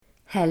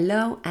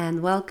Hello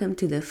and welcome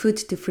to the Food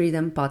to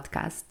Freedom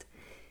podcast.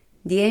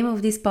 The aim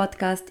of this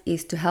podcast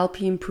is to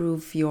help you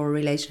improve your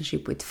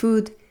relationship with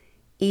food,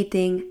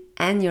 eating,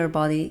 and your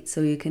body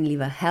so you can live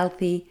a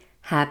healthy,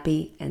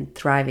 happy, and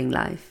thriving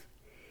life.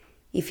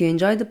 If you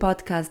enjoyed the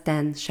podcast,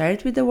 then share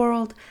it with the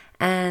world.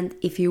 And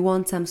if you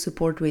want some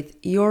support with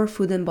your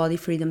food and body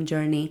freedom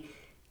journey,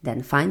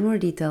 then find more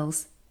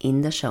details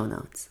in the show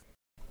notes.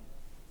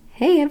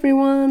 Hey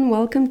everyone,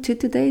 welcome to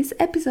today's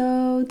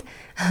episode.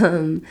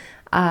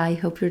 I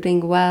hope you're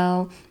doing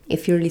well.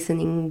 If you're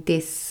listening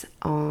this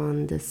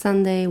on the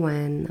Sunday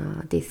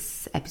when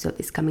this episode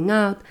is coming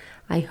out,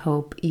 I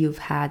hope you've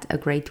had a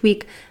great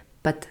week.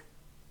 But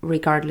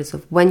regardless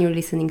of when you're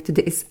listening to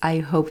this, I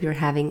hope you're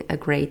having a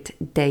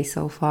great day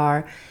so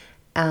far.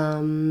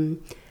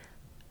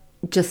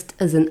 Just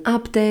as an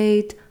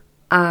update,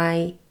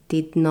 I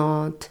did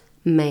not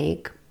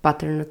make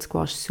butternut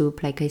squash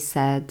soup like I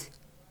said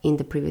in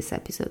the previous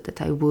episode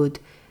that I would.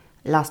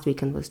 Last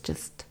weekend was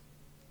just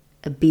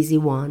a busy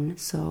one,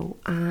 so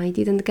I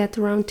didn't get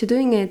around to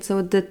doing it. So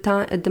at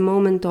the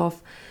moment of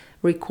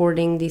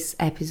recording this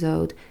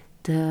episode,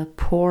 the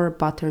poor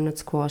butternut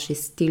squash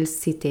is still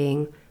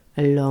sitting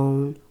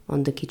alone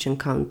on the kitchen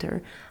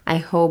counter. I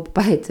hope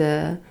by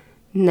the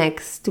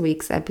next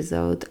week's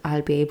episode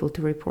I'll be able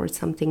to report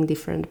something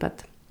different,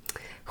 but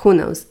who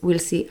knows, we'll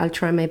see. I'll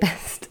try my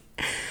best.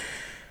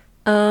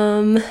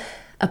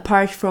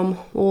 Apart from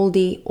all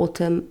the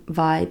autumn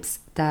vibes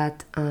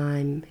that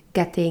I'm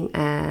getting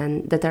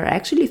and that are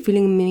actually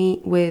filling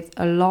me with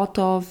a lot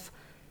of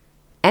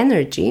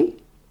energy,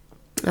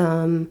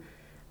 I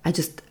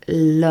just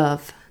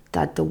love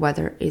that the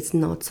weather is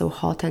not so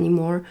hot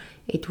anymore.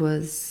 It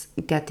was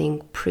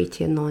getting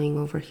pretty annoying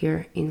over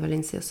here in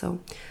Valencia,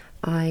 so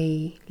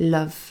I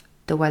love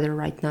the weather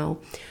right now.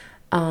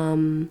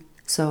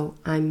 So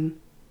I'm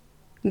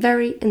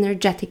very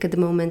energetic at the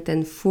moment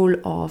and full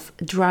of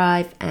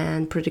drive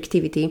and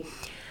productivity,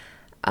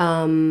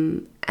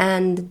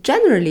 and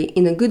generally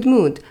in a good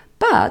mood.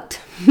 But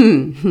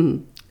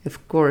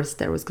of course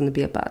there was going to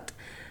be a but.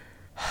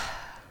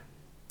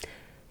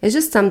 It's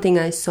just something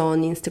I saw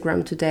on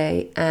Instagram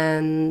today,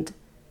 and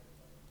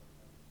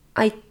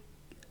I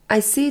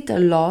see it a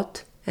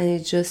lot, and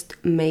it just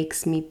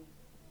makes me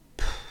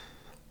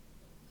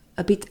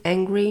a bit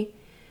angry,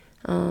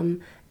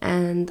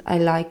 and I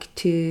like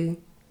to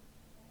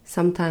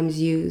sometimes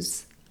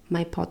use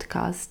my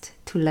podcast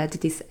to let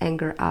this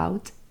anger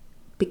out,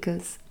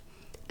 because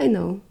I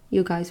know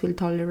you guys will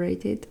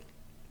tolerate it.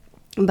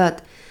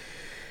 But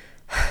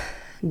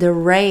the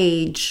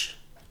rage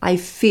I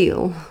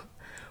feel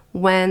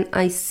when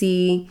I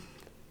see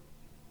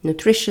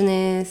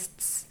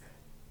nutritionists,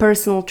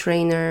 personal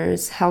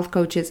trainers, health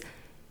coaches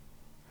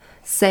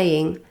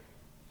saying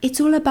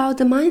it's all about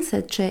the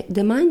mindset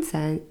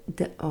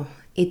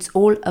it's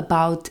all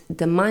about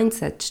the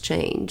mindset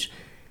change.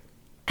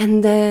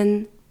 And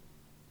then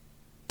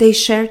they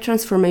share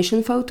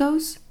transformation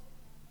photos.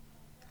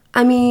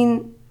 I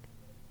mean,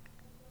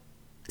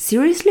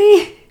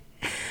 seriously?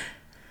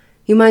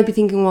 You might be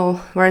thinking,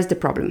 well, where's the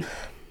problem?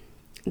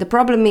 The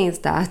problem is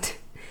that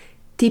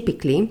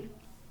typically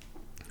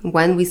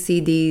when we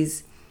see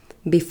these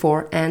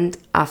before and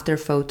after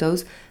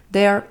photos,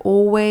 they are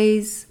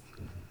always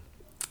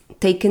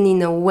taken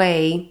in a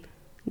way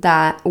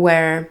that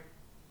where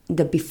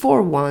the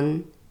before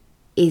one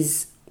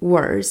is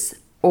worse,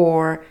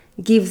 or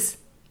gives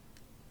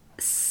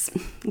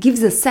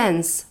a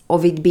sense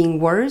of it being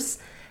worse,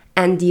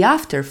 and the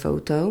after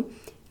photo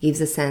gives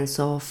a sense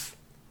of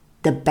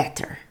the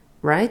better,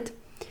 right?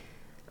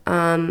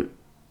 And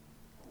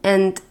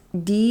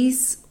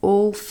this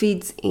all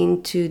feeds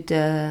into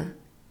the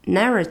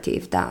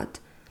narrative that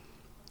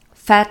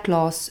fat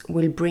loss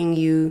will bring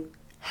you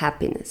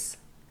happiness.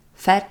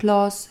 Fat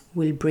loss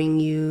will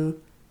bring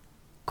you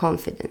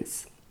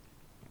confidence.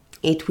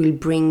 It will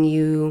bring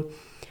you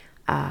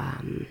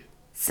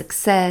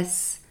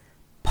success,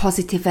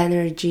 positive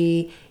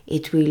energy.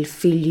 It will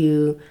fill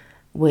you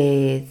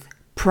with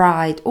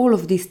pride, all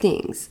of these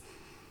things.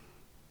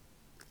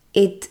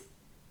 The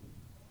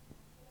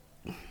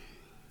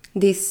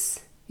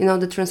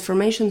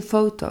transformation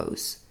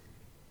photos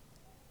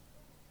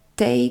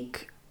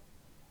take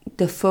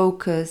the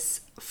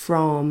focus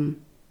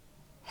from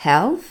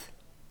health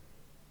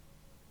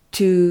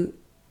to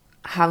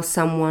how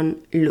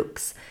someone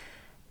looks.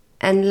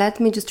 And let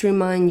me just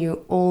remind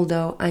you,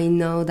 although I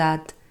know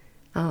that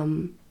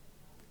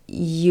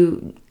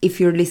if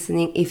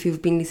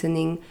you've been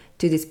listening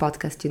to this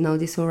podcast, you know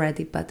this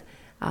already, but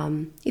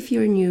if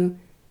you're new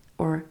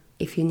or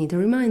if you need a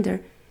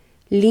reminder,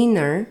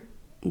 leaner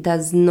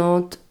does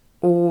not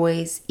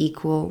always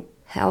equal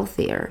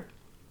healthier.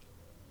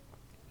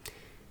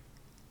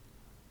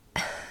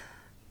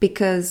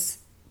 Because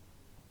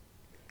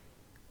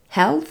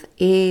health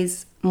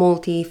is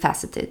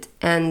multifaceted,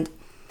 and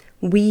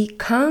we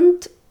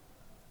can't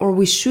or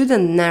we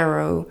shouldn't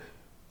narrow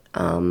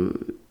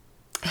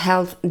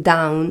health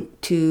down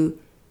to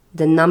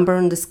the number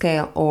on the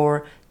scale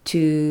or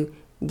to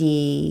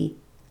the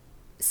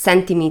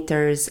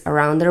centimeters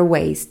around our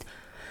waist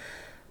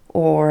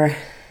or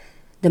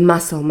the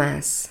muscle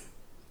mass.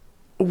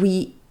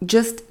 We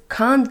just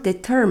can't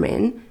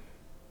determine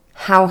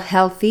how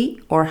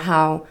healthy or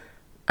how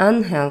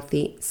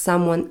unhealthy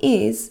someone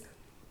is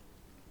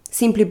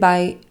simply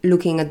by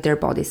looking at their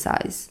body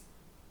size.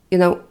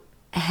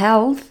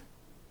 Health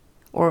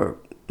or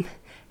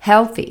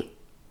healthy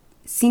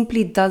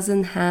simply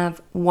doesn't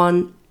have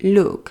one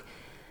look,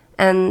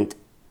 and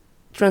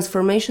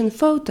transformation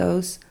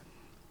photos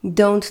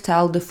don't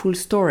tell the full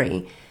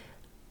story.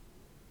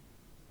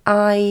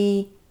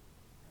 I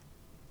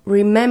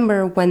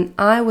remember when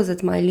I was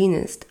at my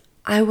leanest,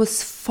 I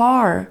was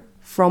far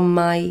from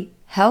my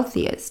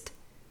healthiest.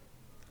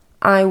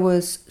 I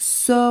was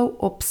so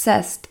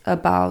obsessed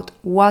about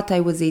what I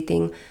was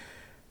eating,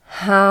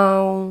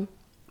 how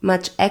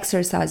much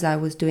exercise I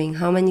was doing,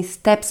 how many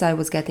steps I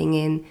was getting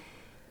in.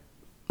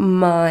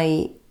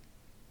 My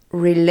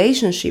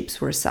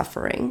relationships were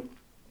suffering.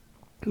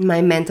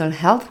 My mental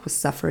health was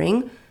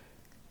suffering.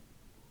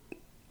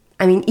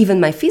 Even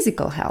my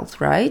physical health,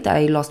 right?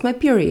 I lost my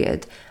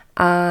period.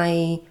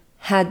 I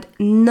had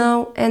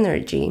no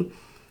energy.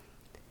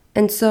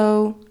 And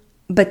so,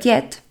 but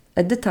yet,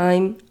 at the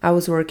time, I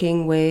was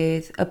working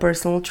with a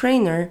personal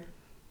trainer,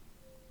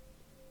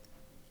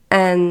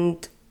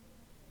 and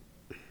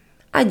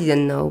I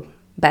didn't know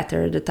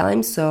better at the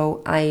time,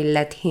 so I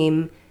let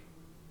him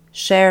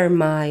share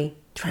my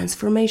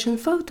transformation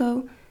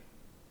photo.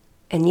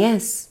 And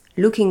yes,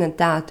 looking at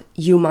that,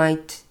 you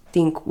might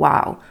think,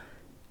 wow,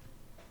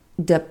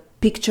 the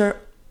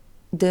picture,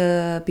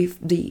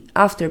 the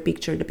after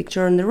picture, the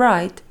picture on the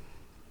right,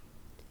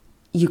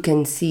 you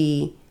can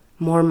see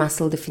more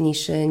muscle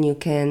definition. You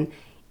can,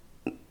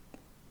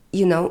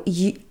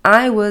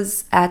 I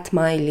was at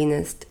my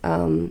leanest.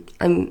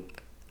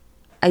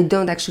 I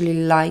don't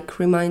actually like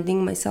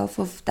reminding myself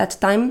of that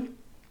time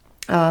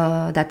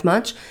that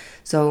much.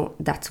 So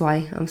that's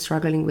why I'm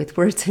struggling with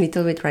words a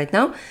little bit right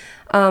now.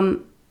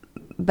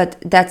 But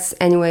that's,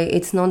 anyway,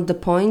 it's not the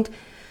point.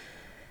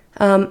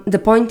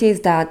 The point is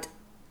that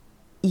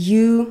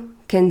you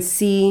can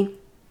see,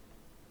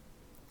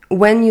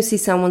 when you see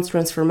someone's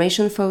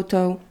transformation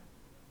photo,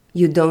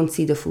 you don't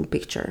see the full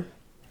picture.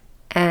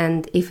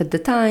 And if at the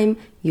time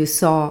you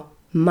saw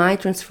my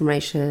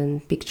transformation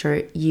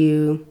picture,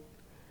 you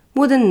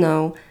wouldn't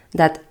know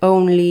that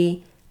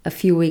only a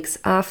few weeks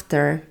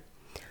after,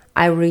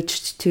 I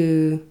reached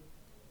to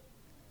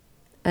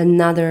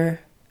another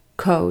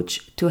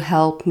coach to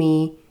help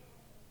me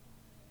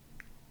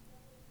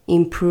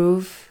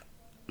improve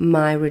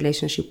my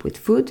relationship with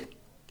food,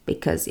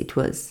 because it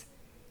was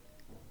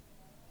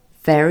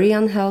very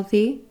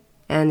unhealthy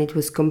and it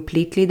was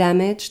completely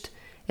damaged,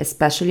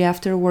 especially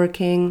after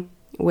working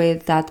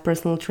with that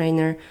personal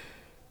trainer.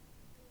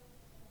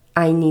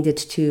 I needed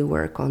to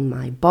work on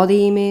my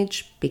body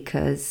image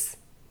because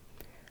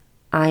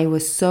I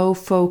was so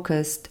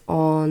focused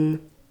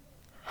on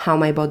how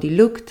my body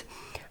looked.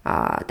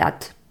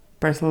 That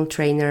personal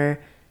trainer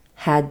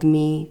had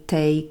me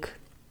take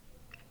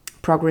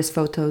progress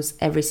photos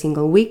every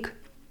single week.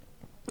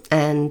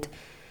 And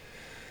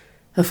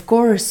of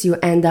course, you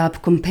end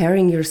up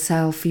comparing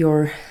yourself,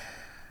 your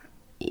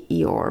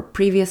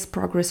previous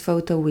progress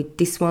photo with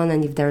this one,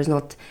 and if there's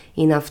not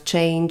enough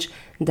change,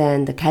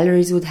 then the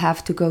calories would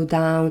have to go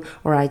down,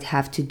 or I'd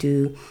have to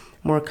do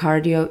more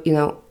cardio.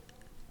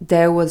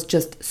 There was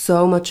just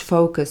so much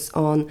focus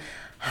on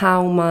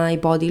how my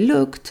body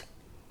looked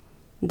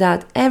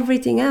that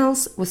everything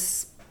else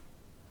was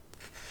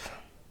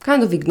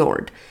kind of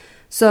ignored.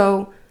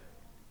 So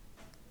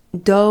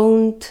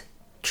don't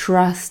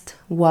trust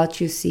what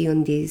you see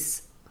on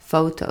these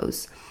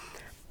photos.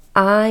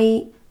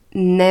 I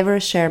never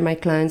share my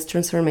clients'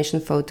 transformation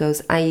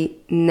photos. I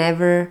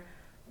never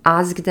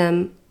ask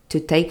them to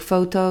take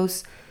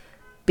photos,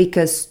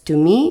 because to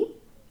me,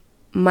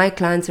 my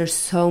clients are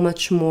so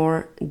much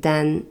more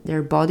than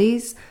their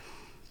bodies,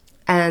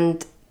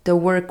 and the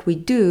work we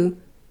do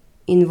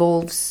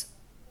involves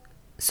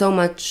so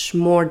much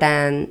more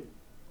than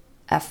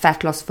a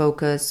fat loss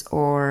focus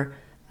or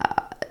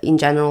in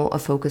general a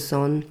focus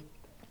on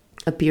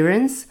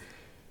appearance.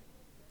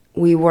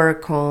 We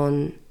work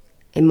on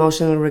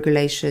emotional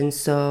regulation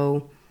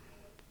so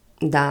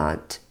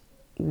that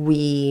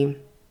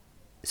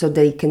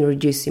they can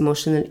reduce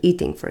emotional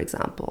eating, for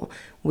example.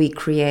 We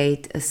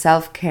create a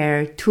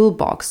self-care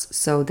toolbox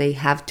so they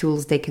have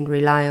tools they can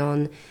rely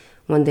on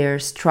when they're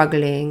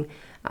struggling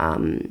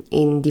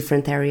in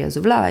different areas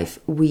of life.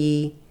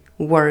 We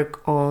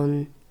work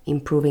on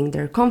improving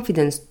their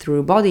confidence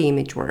through body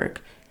image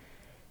work.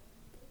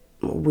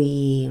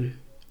 We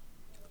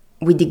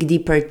dig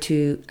deeper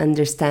to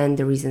understand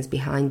the reasons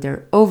behind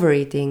their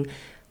overeating.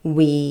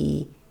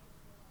 We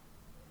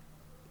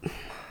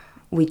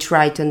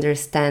try to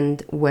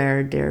understand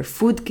where their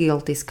food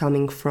guilt is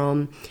coming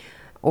from,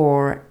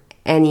 or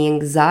any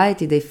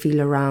anxiety they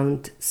feel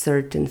around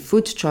certain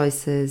food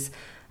choices.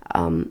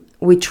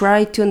 We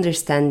try to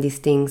understand these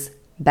things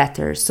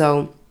better.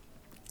 So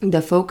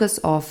the focus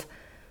of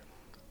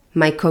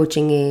my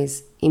coaching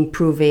is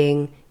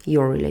improving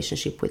your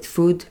relationship with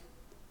food,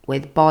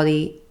 with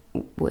body,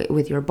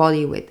 with your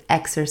body, with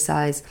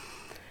exercise.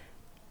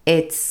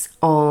 It's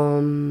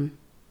on,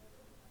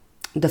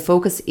 the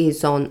focus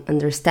is on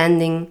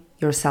understanding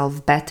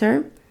yourself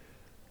better,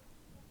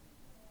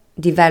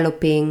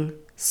 developing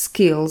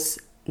skills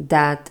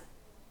that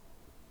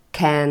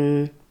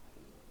can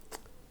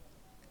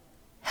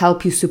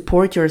help you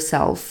support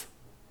yourself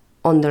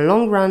on the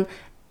long run,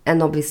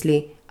 and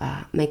obviously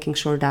making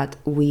sure that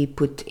we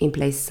put in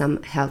place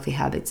some healthy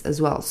habits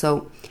as well.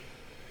 So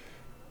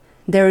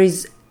there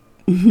is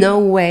no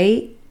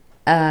way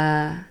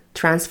a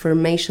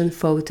transformation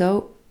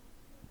photo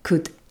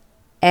could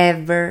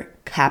ever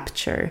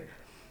capture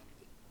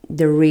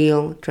the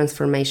real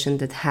transformation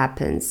that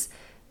happens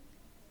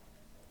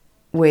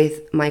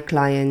with my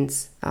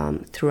clients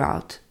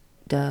throughout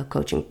the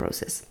coaching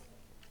process.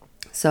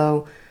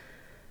 So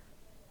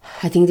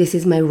I think this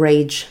is my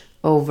rage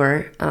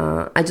over.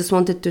 I just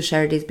wanted to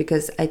share this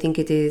because I think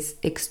it is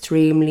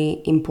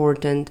extremely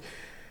important,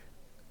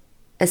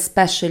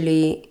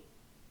 especially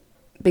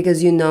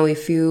because,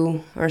 if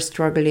you are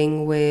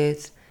struggling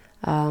with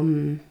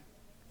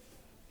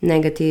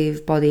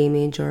negative body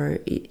image, or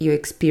you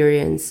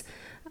experience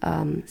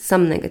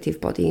some negative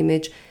body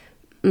image,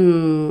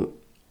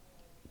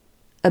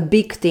 a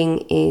big thing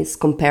is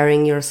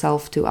comparing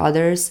yourself to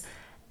others,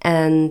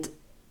 and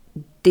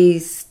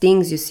these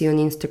things you see on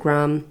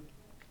Instagram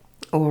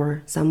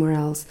or somewhere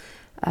else,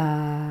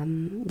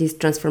 these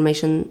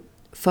transformation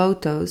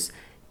photos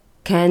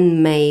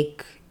can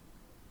make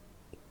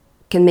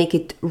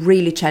it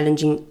really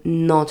challenging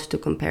not to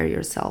compare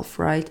yourself,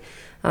 right?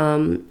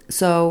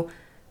 So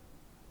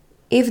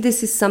if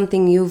this is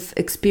something you've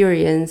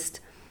experienced,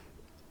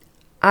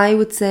 I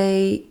would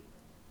say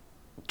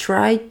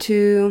try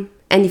to,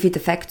 and if it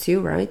affects you,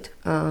 right?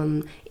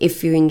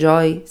 If you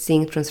enjoy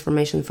seeing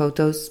transformation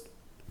photos,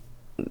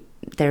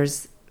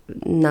 there's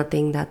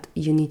nothing that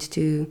you need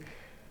to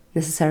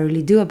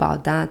necessarily do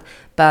about that.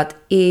 But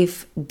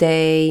if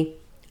they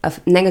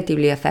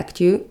negatively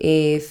affect you,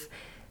 if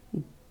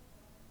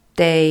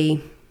they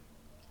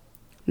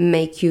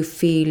make you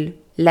feel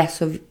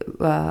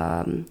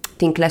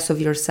think less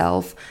of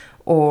yourself,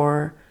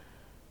 or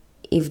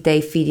if they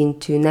feed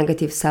into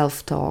negative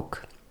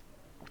self-talk,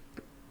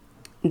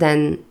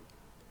 then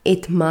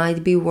it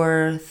might be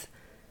worth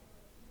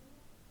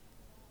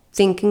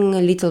thinking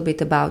a little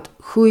bit about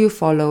who you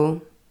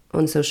follow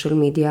on social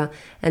media,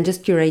 and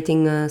just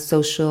curating a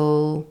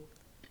social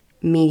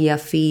media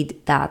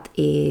feed that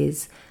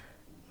is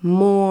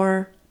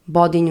more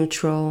body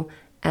neutral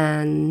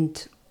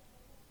and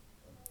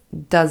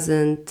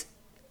doesn't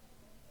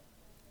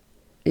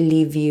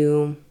leave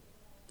you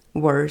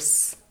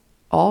worse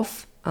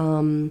off.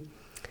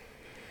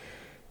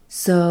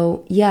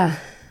 So yeah,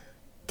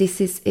 this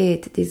is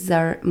it. These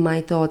are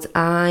my thoughts.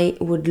 I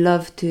would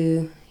love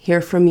to hear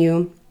from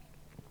you.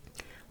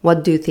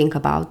 What do you think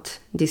about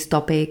this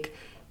topic?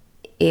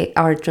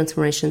 Are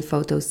transformation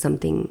photos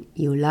something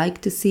you like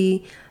to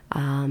see?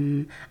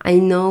 I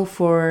know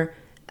for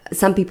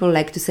some people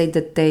like to say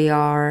that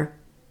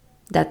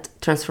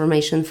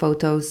transformation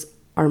photos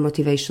are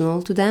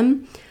motivational to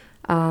them.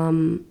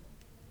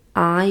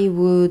 I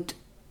would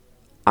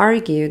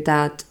argue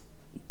that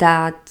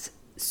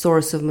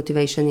source of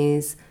motivation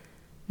is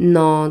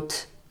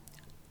not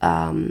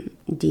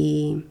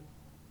the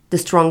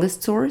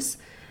strongest source,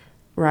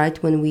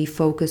 right? When we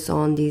focus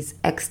on these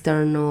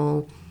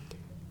external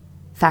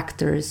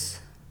factors,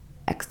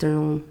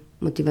 external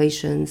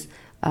motivations,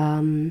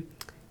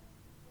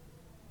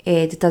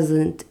 it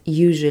doesn't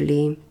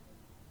usually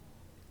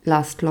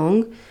last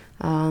long.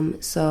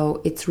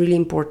 So it's really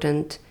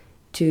important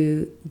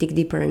to dig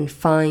deeper and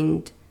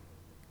find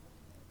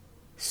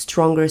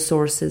stronger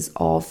sources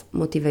of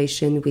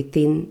motivation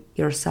within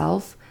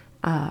yourself,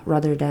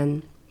 rather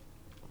than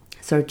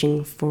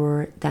searching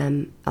for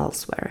them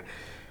elsewhere.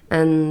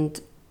 And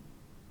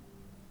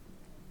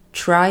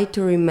try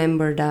to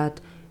remember that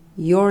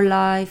your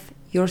life,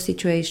 your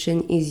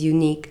situation is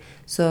unique.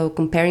 So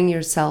comparing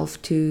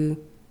yourself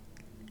to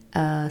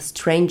a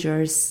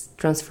stranger's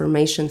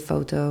transformation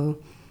photo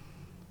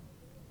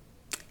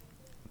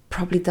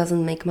probably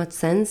doesn't make much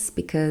sense,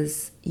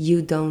 because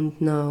you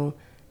don't know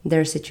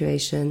their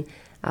situation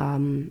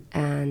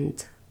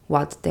and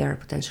what they're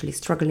potentially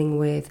struggling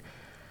with.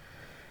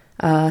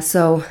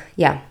 So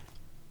yeah,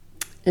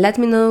 let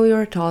me know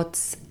your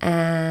thoughts,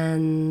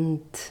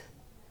 and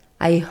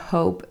I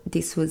hope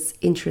this was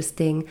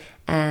interesting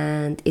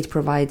and it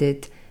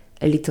provided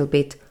a little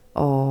bit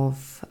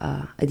of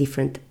a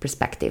different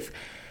perspective.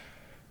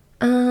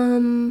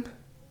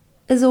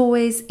 As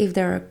always, if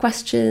there are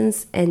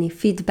questions, any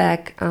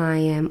feedback, I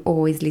am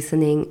always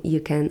listening. You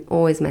can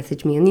always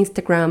message me on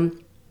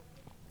Instagram.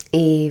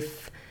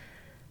 If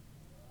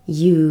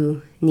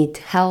you need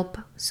help,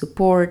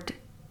 support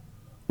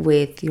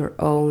with your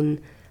own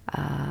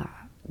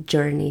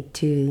journey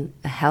to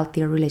a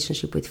healthier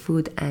relationship with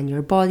food and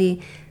your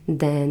body,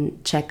 then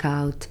check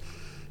out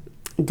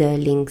the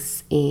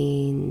links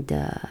in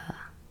the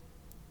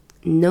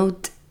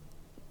note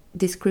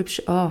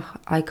description. Oh,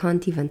 I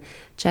can't even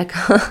check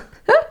out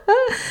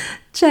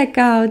check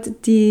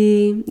out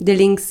the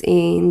links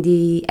in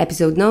the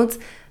episode notes.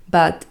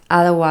 But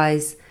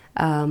otherwise,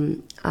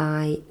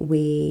 I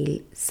will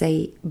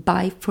say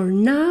bye for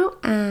now,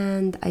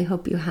 and I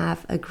hope you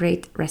have a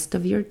great rest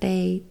of your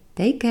day.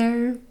 Take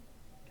care.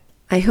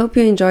 I hope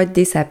you enjoyed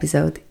this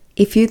episode.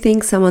 If you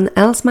think someone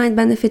else might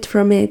benefit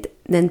from it,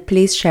 then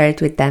please share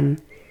it with them.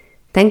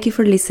 Thank you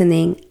for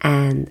listening,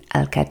 and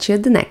I'll catch you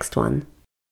at the next one.